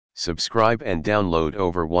Subscribe and download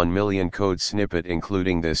over 1 million code snippet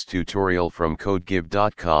including this tutorial from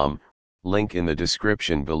codegive.com, link in the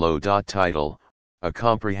description below. Title, a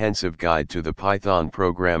comprehensive guide to the Python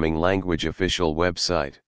programming language official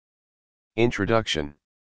website. Introduction.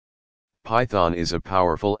 Python is a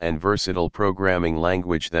powerful and versatile programming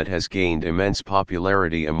language that has gained immense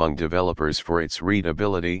popularity among developers for its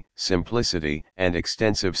readability, simplicity, and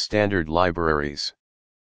extensive standard libraries.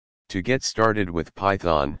 To get started with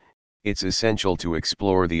Python, it's essential to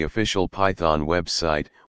explore the official Python website,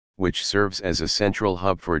 which serves as a central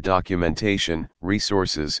hub for documentation,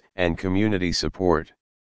 resources, and community support.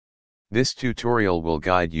 This tutorial will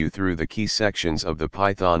guide you through the key sections of the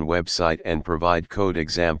Python website and provide code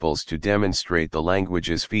examples to demonstrate the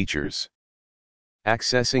language's features.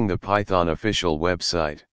 Accessing the Python official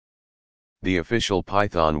website. The official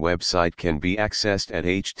Python website can be accessed at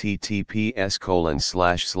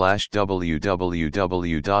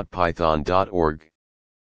https://www.python.org.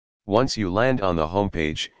 Once you land on the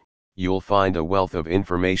homepage, you'll find a wealth of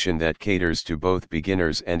information that caters to both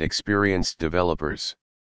beginners and experienced developers.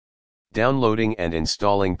 Downloading and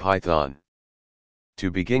installing Python. To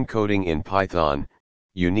begin coding in Python,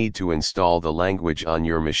 you need to install the language on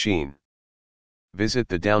your machine. Visit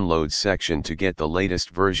the Downloads section to get the latest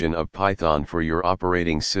version of Python for your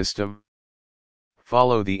operating system.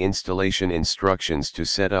 Follow the installation instructions to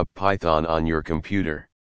set up Python on your computer.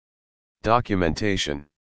 Documentation.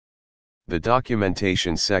 The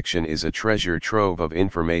documentation section is a treasure trove of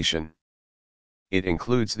information. It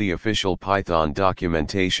includes the official Python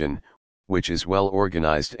documentation, which is well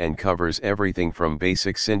organized and covers everything from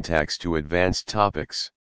basic syntax to advanced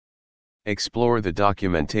topics. Explore the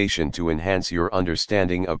documentation to enhance your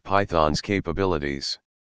understanding of Python's capabilities.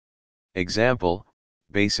 Example,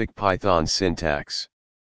 Basic Python syntax.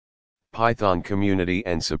 Python community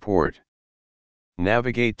and support.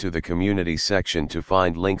 Navigate to the community section to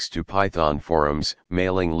find links to Python forums,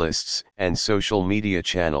 mailing lists, and social media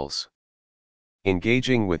channels.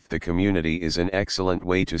 Engaging with the community is an excellent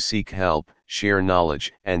way to seek help, share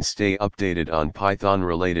knowledge, and stay updated on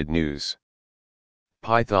Python-related news.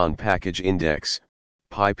 Python Package Index,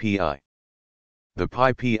 PyPI. The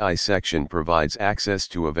PyPI section provides access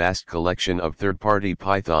to a vast collection of third-party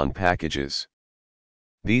Python packages.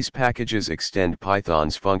 These packages extend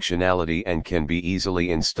Python's functionality and can be easily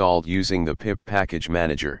installed using the pip package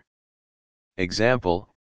manager. Example,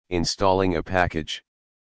 installing a package.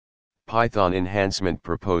 Python Enhancement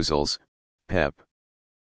Proposals, PEP.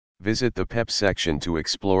 Visit the PEP section to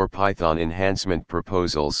explore Python Enhancement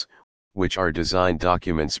Proposals, which are design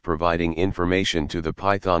documents providing information to the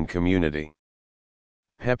Python community.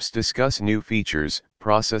 PEPs discuss new features,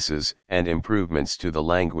 processes, and improvements to the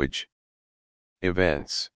language.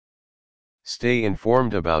 Events. Stay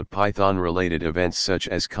informed about Python-related events such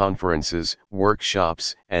as conferences,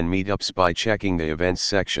 workshops, and meetups by checking the events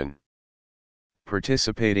section.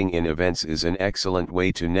 Participating in events is an excellent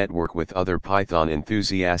way to network with other Python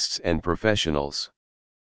enthusiasts and professionals.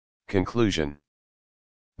 Conclusion.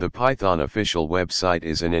 The Python official website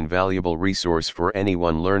is an invaluable resource for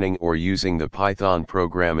anyone learning or using the Python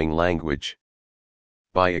programming language.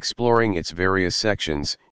 By exploring its various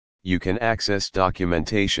sections, you can access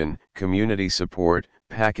documentation, community support,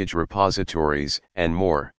 package repositories, and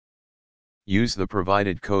more. Use the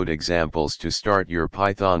provided code examples to start your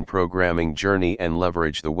Python programming journey and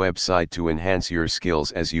leverage the website to enhance your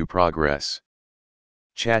skills as you progress.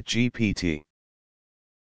 ChatGPT.